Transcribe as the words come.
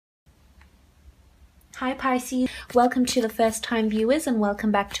Hi Pisces, welcome to the first time viewers and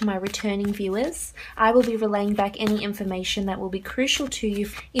welcome back to my returning viewers. I will be relaying back any information that will be crucial to you.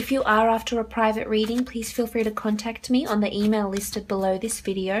 If you are after a private reading, please feel free to contact me on the email listed below this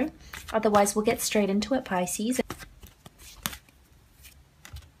video. Otherwise, we'll get straight into it, Pisces.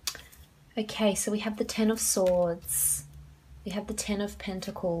 Okay, so we have the Ten of Swords, we have the Ten of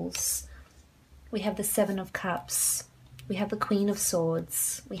Pentacles, we have the Seven of Cups, we have the Queen of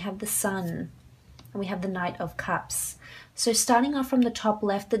Swords, we have the Sun, and we have the Knight of Cups. So starting off from the top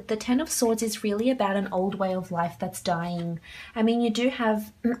left, the Ten of Swords is really about an old way of life that's dying. I mean, you do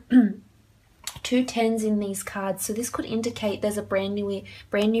have two tens in these cards, so this could indicate there's a brand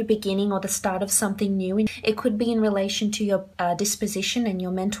new beginning or the start of something new. It could be in relation to your disposition and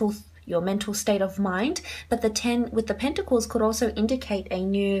your mental state of mind, but the 10 with the Pentacles could also indicate a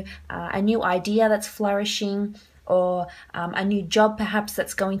new idea that's flourishing, or a new job perhaps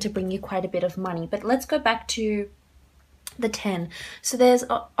that's going to bring you quite a bit of money. But let's go back to the 10. So there's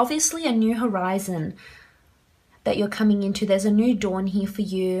obviously a new horizon that you're coming into. There's a new dawn here for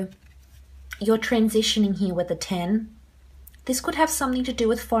you. You're transitioning here with the 10. This could have something to do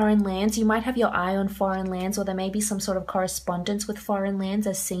with foreign lands. You might have your eye on foreign lands, or there may be some sort of correspondence with foreign lands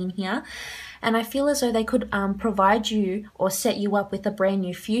as seen here. And I feel as though they could provide you or set you up with a brand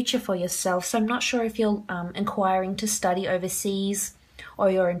new future for yourself. So I'm not sure if you're inquiring to study overseas, or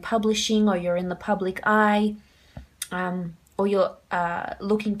you're in publishing, or you're in the public eye, or you're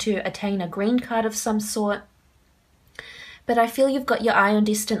looking to attain a green card of some sort. But I feel you've got your eye on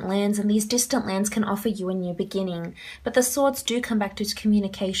distant lands, and these distant lands can offer you a new beginning. But the swords do come back to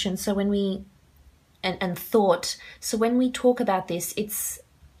communication. So when we and thought. So when we talk about this, it's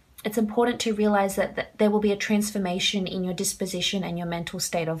important to realize that there will be a transformation in your disposition and your mental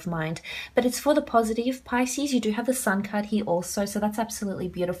state of mind. But it's for the positive, Pisces. You do have the Sun card here also, so that's absolutely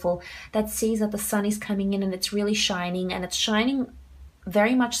beautiful. That sees that the sun is coming in and it's really shining, and it's shining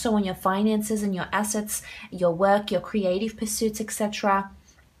very much so on your finances and your assets, your work, your creative pursuits, etc.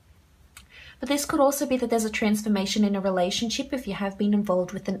 But this could also be that there's a transformation in a relationship if you have been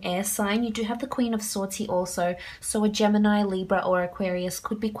involved with an air sign. You do have the Queen of Swords here also, so a Gemini, Libra, or Aquarius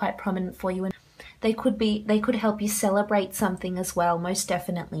could be quite prominent for you, and they could help you celebrate something as well, most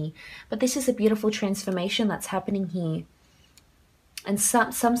definitely. But this is a beautiful transformation that's happening here, and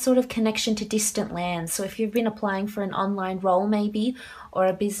some sort of connection to distant lands. So if you've been applying for an online role maybe, or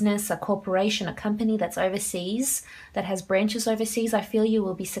a business, a corporation, a company that's overseas, that has branches overseas, I feel you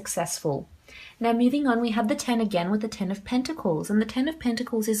will be successful. Now moving on, we have the 10 again with the 10 of Pentacles. And the 10 of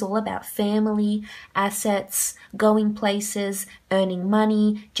Pentacles is all about family, assets, going places, earning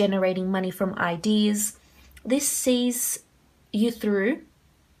money, generating money from ideas. This sees you through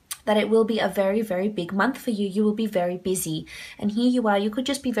that it will be a very, very big month for you. You will be very busy. And here you are, you could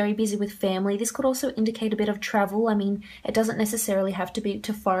just be very busy with family. This could also indicate a bit of travel. I mean, it doesn't necessarily have to be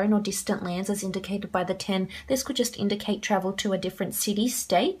to foreign or distant lands as indicated by the 10. This could just indicate travel to a different city,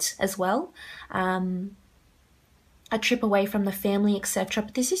 state as well. A trip away from the family, etc.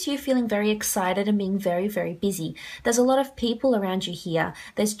 But this is you feeling very excited and being very, very busy. There's a lot of people around you here.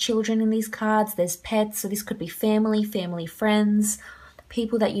 There's children in these cards, there's pets, so this could be family, friends,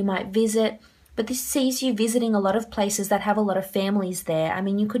 people that you might visit. But this sees you visiting a lot of places that have a lot of families there. I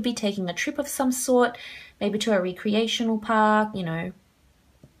mean, you could be taking a trip of some sort, maybe to a recreational park, you know,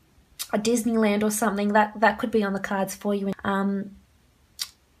 a Disneyland or something. That could be on the cards for you.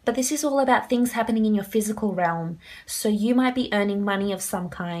 But this is all about things happening in your physical realm. So you might be earning money of some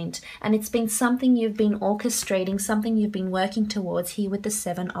kind, and it's been something you've been orchestrating, something you've been working towards here with the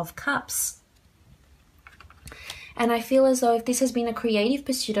 7 of Cups. And I feel as though if this has been a creative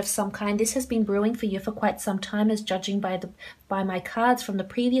pursuit of some kind, this has been brewing for you for quite some time, as judging by my cards from the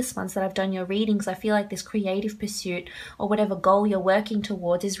previous months that I've done your readings. I feel like this creative pursuit or whatever goal you're working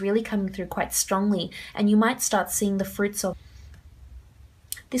towards is really coming through quite strongly, and you might start seeing the fruits of.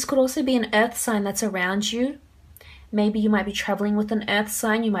 This could also be an earth sign that's around you. Maybe you might be traveling with an earth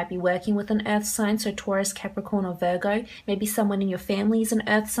sign. You might be working with an earth sign, so Taurus, Capricorn, or Virgo. Maybe someone in your family is an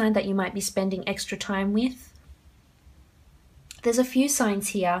earth sign that you might be spending extra time with. There's a few signs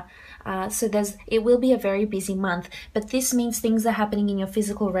here, so it will be a very busy month, but this means things are happening in your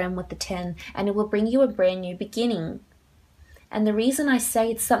physical realm with the 10, and it will bring you a brand new beginning. And the reason I say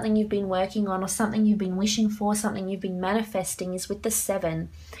it's something you've been working on, or something you've been wishing for, something you've been manifesting, is with the 7.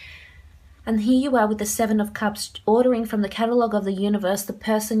 And here you are with the 7 of Cups, ordering from the catalogue of the universe the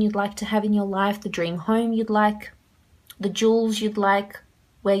person you'd like to have in your life, the dream home you'd like, the jewels you'd like,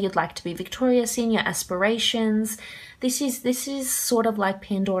 where you'd like to be victorious in, your aspirations. This is sort of like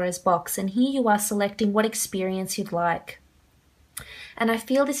Pandora's box, and here you are selecting what experience you'd like. And I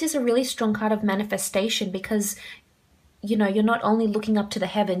feel this is a really strong card of manifestation because, you know, you're not only looking up to the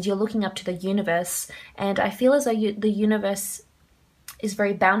heavens, you're looking up to the universe. And I feel as though the universe is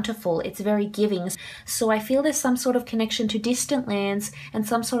very bountiful, it's very giving. So I feel there's some sort of connection to distant lands and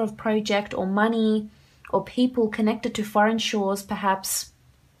some sort of project or money or people connected to foreign shores perhaps,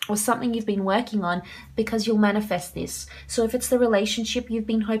 or something you've been working on, because you'll manifest this. So if it's the relationship you've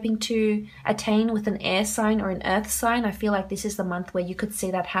been hoping to attain with an air sign or an earth sign, I feel like this is the month where you could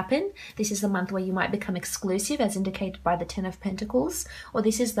see that happen. This is the month where you might become exclusive, as indicated by the Ten of Pentacles, or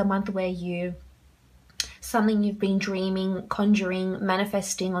this is the month where something you've been dreaming, conjuring,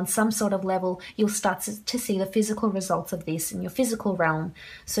 manifesting on some sort of level, you'll start to see the physical results of this in your physical realm.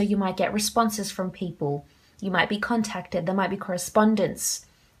 So you might get responses from people. You might be contacted. There might be correspondence.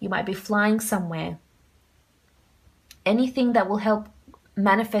 You might be flying somewhere. Anything that will help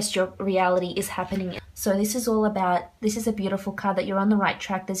manifest your reality is happening. So this is all about, this is a beautiful card that you're on the right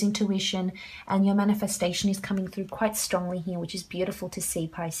track. There's intuition and your manifestation is coming through quite strongly here, which is beautiful to see,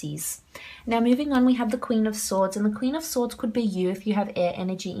 Pisces. Now moving on, we have the Queen of Swords, and the Queen of Swords could be you if you have air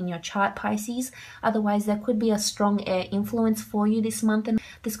energy in your chart, Pisces. Otherwise, there could be a strong air influence for you this month, and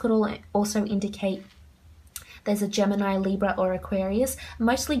this could also indicate there's a Gemini, Libra, or Aquarius.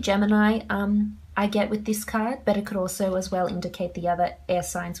 Mostly Gemini I get with this card, but it could also as well indicate the other air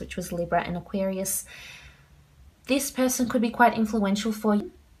signs, which was Libra and Aquarius. This person could be quite influential for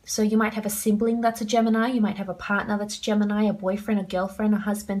you. So you might have a sibling that's a Gemini, you might have a partner that's Gemini, a boyfriend, a girlfriend, a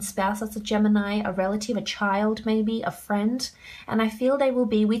husband, spouse that's a Gemini, a relative, a child maybe, a friend. And I feel they will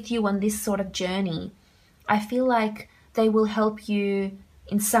be with you on this sort of journey. I feel like they will help you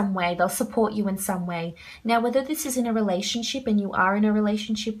in some way. They'll support you in some way. Now, whether this is in a relationship and you are in a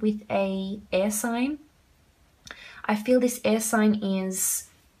relationship with a air sign, I feel this air sign is,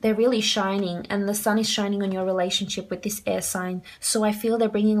 they're really shining, and the sun is shining on your relationship with this air sign. So I feel they're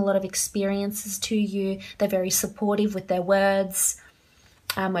bringing a lot of experiences to you. They're very supportive with their words.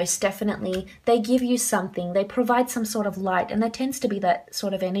 Most definitely. They give you something. They provide some sort of light, and there tends to be that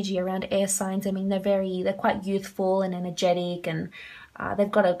sort of energy around air signs. I mean, they're quite youthful and energetic, and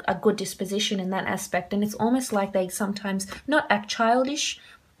they've got a good disposition in that aspect. And it's almost like they sometimes not act childish,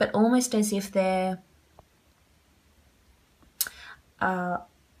 but almost as if they're,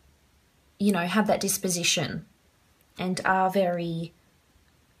 you know, have that disposition and are very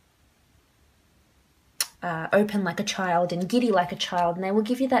open like a child and giddy like a child, and they will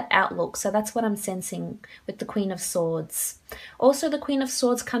give you that outlook. So that's what I'm sensing with the Queen of Swords. Also, the Queen of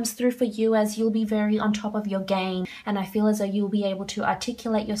Swords comes through for you as you'll be very on top of your game, and I feel as though you'll be able to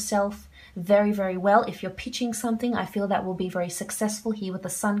articulate yourself very, very well. If you're pitching something, I feel that will be very successful here with the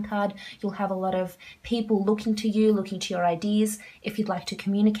Sun card. You'll have a lot of people looking to you, looking to your ideas. If you'd like to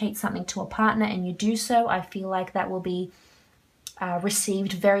communicate something to a partner and you do so, I feel like that will be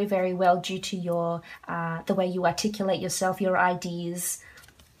received very, very well due to your the way you articulate yourself, your ideas,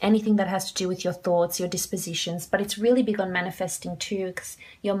 anything that has to do with your thoughts, your dispositions. But it's really big on manifesting too, because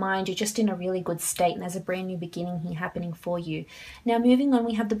your mind, you're just in a really good state, and there's a brand new beginning here happening for you. Now moving on,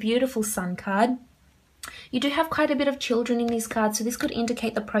 we have the beautiful Sun card. You do have quite a bit of children in these cards, so this could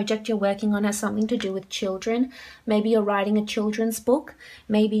indicate the project you're working on has something to do with children. Maybe you're writing a children's book.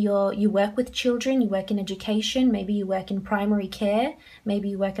 Maybe you work with children, you work in education. Maybe you work in primary care. Maybe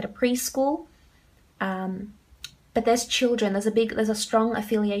you work at a preschool. But there's children. There's a strong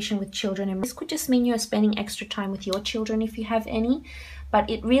affiliation with children, and this could just mean you're spending extra time with your children if you have any. But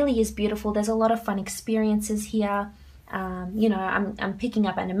it really is beautiful. There's a lot of fun experiences here. You know, I'm picking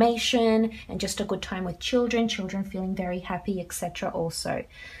up animation and just a good time with children feeling very happy, etc. also.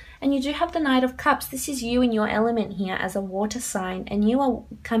 And you do have the Knight of Cups. This is you in your element here as a water sign, and you are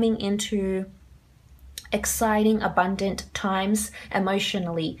coming into exciting, abundant times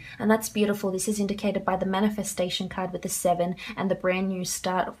emotionally, and that's beautiful. This is indicated by the manifestation card with the 7 and the brand new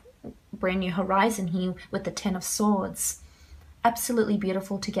start, brand new horizon here with the 10 of Swords. Absolutely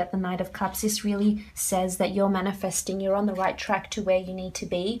beautiful to get the Knight of Cups. This really says that you're manifesting, you're on the right track to where you need to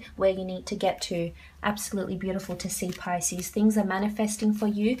be, where you need to get to. Absolutely beautiful to see, Pisces. Things are manifesting for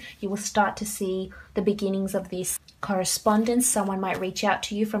you. You will start to see the beginnings of this correspondence. Someone might reach out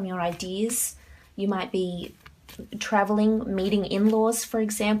to you from your ideas. You might be traveling, meeting in-laws, for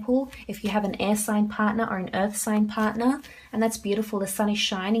example, if you have an air sign partner or an earth sign partner, and that's beautiful. The sun is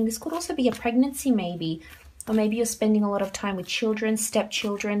shining. This could also be a pregnancy maybe. Or maybe you're spending a lot of time with children,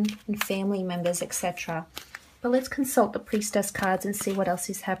 stepchildren, and family members, etc. But let's consult the Priestess cards and see what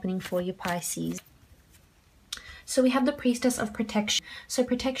else is happening for you, Pisces. So we have the Priestess of Protection. So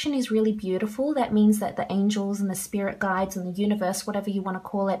protection is really beautiful. That means that the angels and the spirit guides and the universe, whatever you want to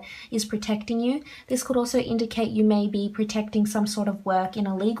call it, is protecting you. This could also indicate you may be protecting some sort of work in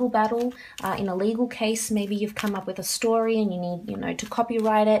a legal battle, in a legal case. Maybe you've come up with a story and you need, to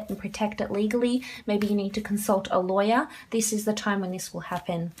copyright it and protect it legally. Maybe you need to consult a lawyer. This is the time when this will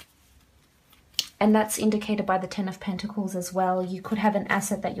happen. And that's indicated by the Ten of Pentacles as well. You could have an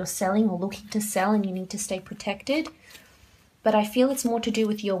asset that you're selling or looking to sell and you need to stay protected. But I feel it's more to do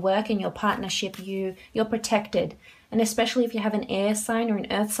with your work and your partnership. You're protected. And especially if you have an air sign or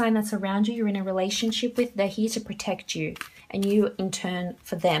an earth sign that's around you, you're in a relationship with, they're here to protect you. And you in turn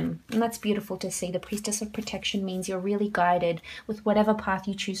for them. And that's beautiful to see. The Priestess of Protection means you're really guided with whatever path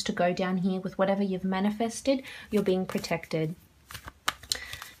you choose to go down here, with whatever you've manifested, you're being protected.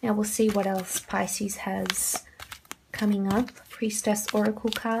 Now we'll see what else Pisces has coming up. Priestess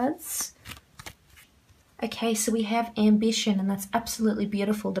Oracle cards. Okay, so we have ambition, and that's absolutely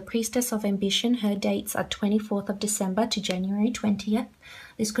beautiful. The Priestess of Ambition, her dates are 24th of December to January 20th.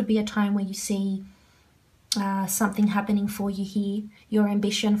 This could be a time where you see something happening for you here, your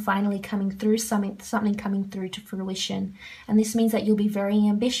ambition finally coming through, something coming through to fruition. And this means that you'll be very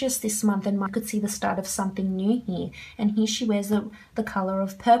ambitious this month, and you could see the start of something new here. And here she wears the color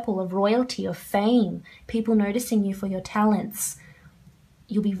of purple, of royalty, of fame, people noticing you for your talents.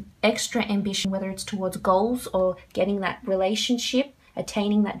 You'll be extra ambitious, whether it's towards goals or getting that relationship,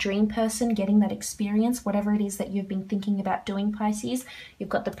 attaining that dream person, getting that experience, whatever it is that you've been thinking about doing, Pisces. You've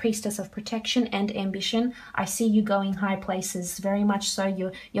got the Priestess of Protection and Ambition. I see you going high places, very much so.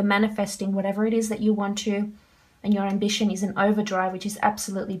 You're manifesting whatever it is that you want to, and your ambition is in overdrive, which is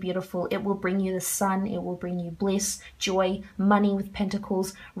absolutely beautiful. It will bring you the sun. It will bring you bliss, joy, money with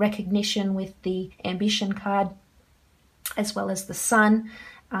Pentacles, recognition with the Ambition card, as well as the sun.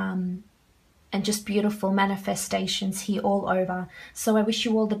 And just beautiful manifestations here all over. So I wish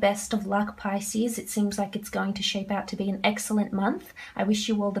you all the best of luck, Pisces. It seems like it's going to shape out to be an excellent month. I wish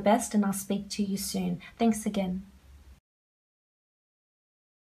you all the best, and I'll speak to you soon. Thanks again.